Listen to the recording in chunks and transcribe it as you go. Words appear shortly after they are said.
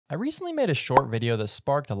I recently made a short video that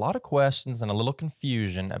sparked a lot of questions and a little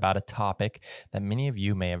confusion about a topic that many of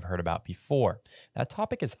you may have heard about before. That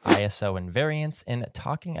topic is ISO invariance and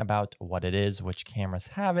talking about what it is, which cameras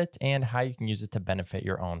have it, and how you can use it to benefit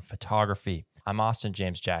your own photography. I'm Austin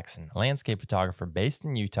James Jackson, a landscape photographer based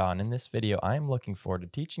in Utah, and in this video, I am looking forward to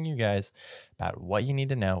teaching you guys about what you need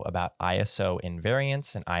to know about ISO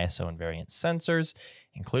invariance and ISO invariance sensors,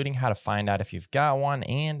 including how to find out if you've got one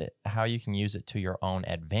and how you can use it to your own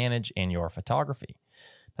advantage in your photography.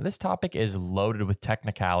 Now, this topic is loaded with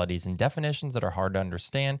technicalities and definitions that are hard to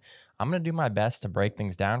understand. I'm going to do my best to break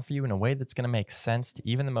things down for you in a way that's going to make sense to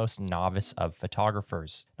even the most novice of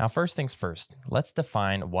photographers. Now, first things first, let's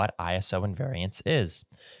define what ISO invariance is.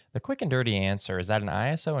 The quick and dirty answer is that an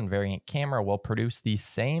ISO invariant camera will produce the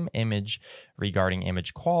same image regarding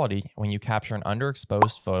image quality when you capture an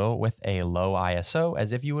underexposed photo with a low ISO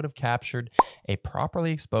as if you would have captured a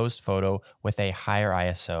properly exposed photo with a higher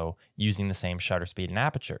ISO using the same shutter speed and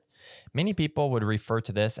aperture. Many people would refer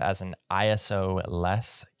to this as an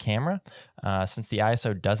ISO-less camera, since the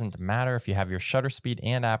ISO doesn't matter if you have your shutter speed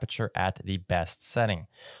and aperture at the best setting.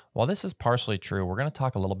 While this is partially true, we're going to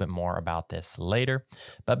talk a little bit more about this later.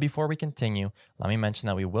 But before we continue, let me mention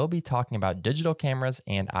that we will be talking about digital cameras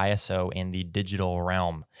and ISO in the digital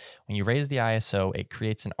realm. When you raise the ISO, it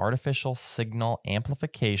creates an artificial signal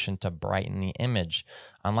amplification to brighten the image.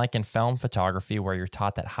 Unlike in film photography, where you're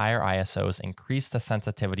taught that higher ISOs increase the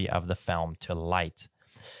sensitivity of the film to light.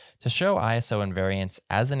 To show ISO invariance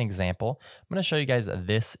as an example, I'm going to show you guys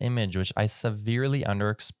this image, which I severely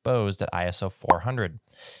underexposed at ISO 400.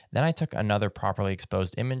 Then I took another properly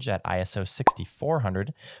exposed image at ISO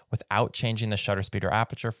 6400 without changing the shutter speed or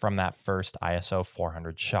aperture from that first ISO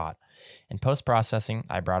 400 shot. In post-processing,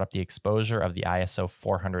 I brought up the exposure of the ISO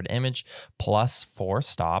 400 image plus 4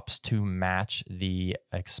 stops to match the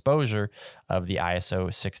exposure of the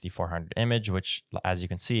ISO 6400 image, which, as you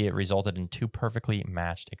can see, it resulted in 2 perfectly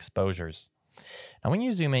matched exposures. Now, when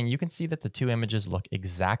you zoom in, you can see that the 2 images look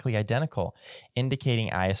exactly identical, indicating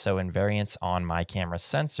ISO invariance on my camera's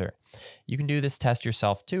sensor. You can do this test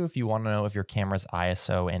yourself too if you want to know if your camera's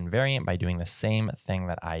ISO invariant by doing the same thing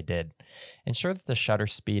that I did. Ensure that the shutter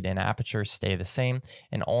speed and aperture stay the same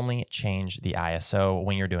and only change the ISO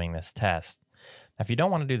when you're doing this test. Now, if you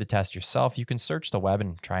don't want to do the test yourself, you can search the web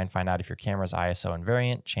and try and find out if your camera's ISO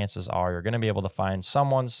invariant. Chances are you're going to be able to find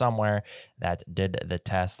someone somewhere that did the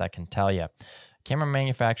test that can tell you. Camera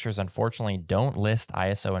manufacturers unfortunately don't list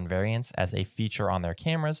ISO invariance as a feature on their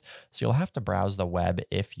cameras, so you'll have to browse the web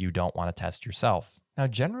if you don't want to test yourself. Now,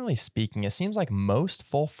 generally speaking, it seems like most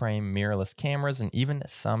full-frame mirrorless cameras and even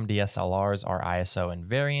some DSLRs are ISO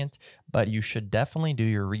invariant, but you should definitely do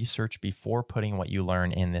your research before putting what you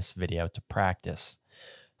learn in this video to practice.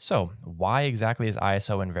 So, why exactly is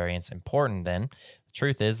ISO invariance important then? The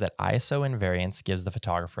truth is that ISO invariance gives the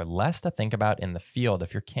photographer less to think about in the field.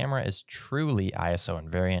 If your camera is truly ISO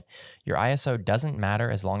invariant, your ISO doesn't matter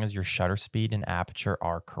as long as your shutter speed and aperture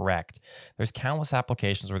are correct. There's countless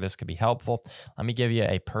applications where this could be helpful. Let me give you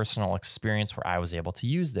a personal experience where I was able to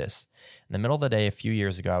use this. In the middle of the day a few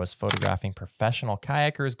years ago, I was photographing professional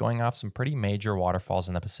kayakers going off some pretty major waterfalls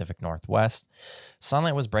in the Pacific Northwest.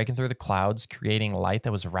 Sunlight was breaking through the clouds, creating light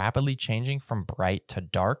that was rapidly changing from bright to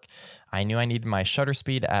dark. I knew I needed my shutter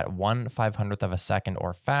speed at 1/500th of a second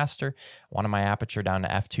or faster. I wanted my aperture down to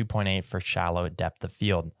f2.8 for shallow depth of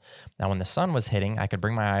field. Now, when the sun was hitting, I could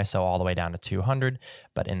bring my ISO all the way down to 200,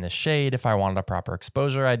 but in the shade, if I wanted a proper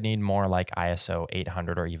exposure, I'd need more like ISO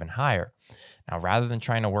 800 or even higher. Now, rather than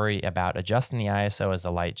trying to worry about adjusting the ISO as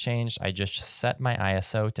the light changed, I just set my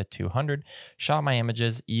ISO to 200, shot my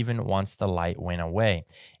images even once the light went away.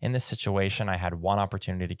 In this situation, I had one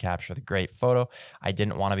opportunity to capture the great photo. I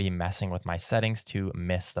didn't want to be messing with my settings to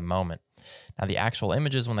miss the moment. Now, the actual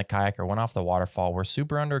images when the kayaker went off the waterfall were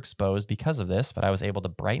super underexposed because of this, but I was able to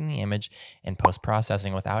brighten the image in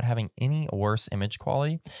post-processing without having any worse image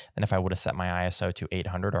quality than if I would have set my ISO to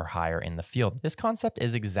 800 or higher in the field. This concept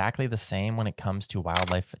is exactly the same when it comes to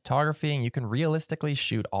wildlife photography, and you can realistically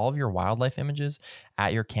shoot all of your wildlife images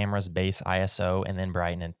at your camera's base ISO and then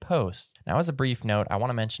brighten in post. Now, as a brief note, I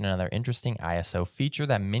want to mention another interesting ISO feature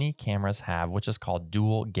that many cameras have, which is called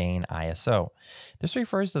dual gain ISO. This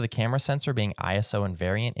refers to the camera sensor being ISO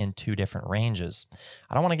invariant in 2 different ranges.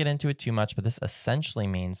 I don't want to get into it too much, but this essentially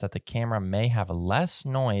means that the camera may have less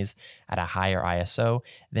noise at a higher ISO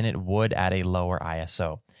than it would at a lower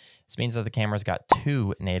ISO. This means that the camera's got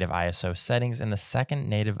 2 native ISO settings, and the second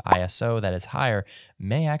native ISO that is higher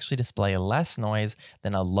may actually display less noise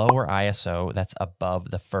than a lower ISO that's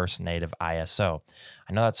above the first native ISO.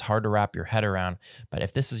 I know that's hard to wrap your head around, but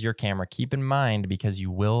if this is your camera, keep in mind because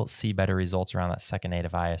you will see better results around that second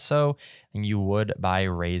native ISO than you would by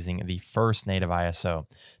raising the first native ISO.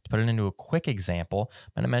 To put it into a quick example,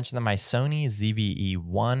 I'm going to mention that my Sony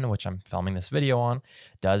ZV-E1, which I'm filming this video on,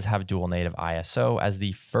 does have dual native ISO, as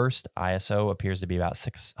the first ISO appears to be about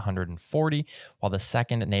 640, while the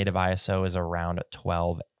second native ISO is around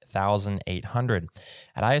 12,800.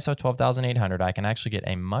 At ISO 12,800, I can actually get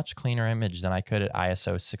a much cleaner image than I could at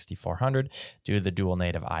ISO 6400 due to the dual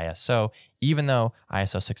native ISO, even though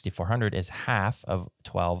ISO 6400 is half of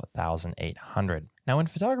 12,800. Now, when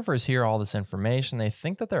photographers hear all this information, they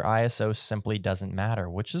think that their ISO simply doesn't matter,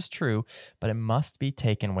 which is true, but it must be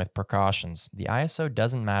taken with precautions. The ISO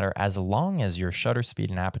doesn't matter as long as your shutter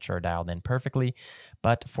speed and aperture are dialed in perfectly,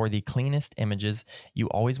 but for the cleanest images, you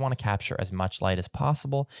always want to capture as much light as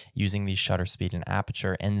possible using the shutter speed and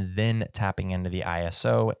aperture, and then tapping into the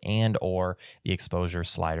ISO and or the exposure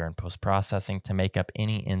slider in post-processing to make up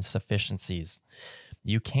any insufficiencies.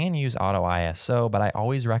 You can use auto ISO, but I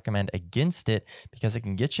always recommend against it because it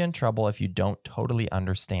can get you in trouble if you don't totally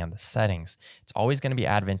understand the settings. It's always going to be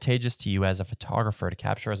advantageous to you as a photographer to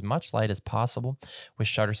capture as much light as possible with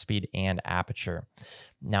shutter speed and aperture.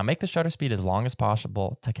 Now, make the shutter speed as long as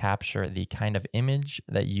possible to capture the kind of image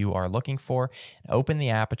that you are looking for, and open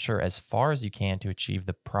the aperture as far as you can to achieve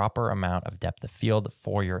the proper amount of depth of field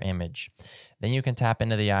for your image. Then you can tap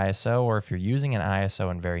into the ISO, or if you're using an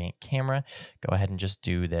ISO invariant camera, go ahead and just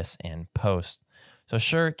do this in post. So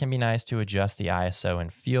sure, it can be nice to adjust the ISO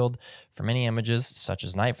in field for many images, such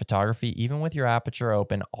as night photography, even with your aperture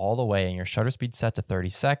open all the way and your shutter speed set to 30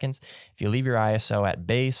 seconds. If you leave your ISO at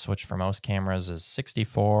base, which for most cameras is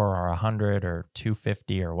 64 or 100 or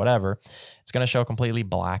 250 or whatever, it's going to show a completely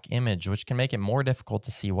black image, which can make it more difficult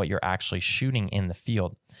to see what you're actually shooting in the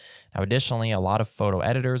field. Now, additionally, a lot of photo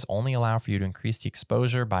editors only allow for you to increase the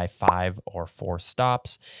exposure by 5 or 4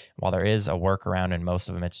 stops. While there is a workaround in most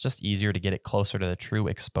of them, it's just easier to get it closer to the true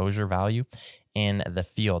exposure value in the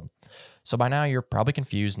field. So by now, you're probably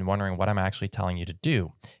confused and wondering what I'm actually telling you to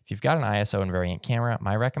do. If you've got an ISO invariant camera,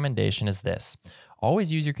 my recommendation is this.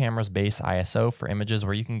 Always use your camera's base ISO for images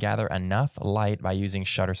where you can gather enough light by using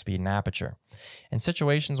shutter speed and aperture. In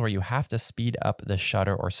situations where you have to speed up the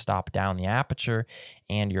shutter or stop down the aperture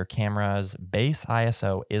and your camera's base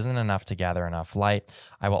ISO isn't enough to gather enough light,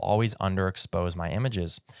 I will always underexpose my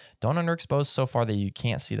images. Don't underexpose so far that you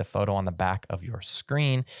can't see the photo on the back of your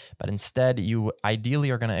screen, but instead you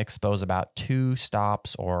ideally are going to expose about 2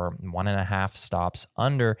 stops or 1.5 stops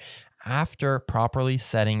under after properly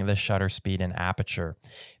setting the shutter speed and aperture.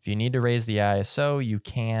 If you need to raise the ISO, you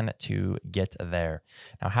can to get there.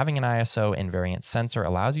 Now, having an ISO invariant sensor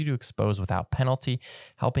allows you to expose without penalty,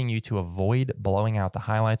 helping you to avoid blowing out the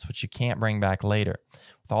highlights, which you can't bring back later.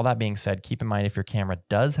 With all that being said, keep in mind if your camera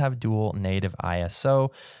does have dual native ISO,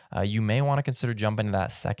 you may want to consider jumping to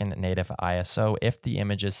that second native ISO if the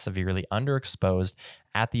image is severely underexposed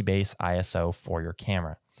at the base ISO for your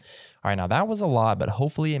camera. All right, now that was a lot, but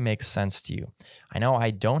hopefully it makes sense to you. I know I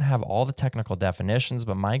don't have all the technical definitions,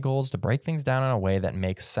 but my goal is to break things down in a way that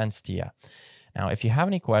makes sense to you. Now, if you have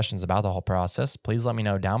any questions about the whole process, please let me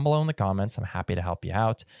know down below in the comments. I'm happy to help you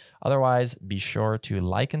out. Otherwise, be sure to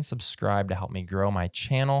like and subscribe to help me grow my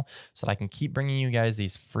channel so that I can keep bringing you guys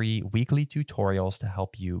these free weekly tutorials to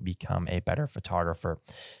help you become a better photographer.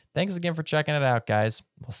 Thanks again for checking it out, guys.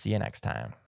 We'll see you next time.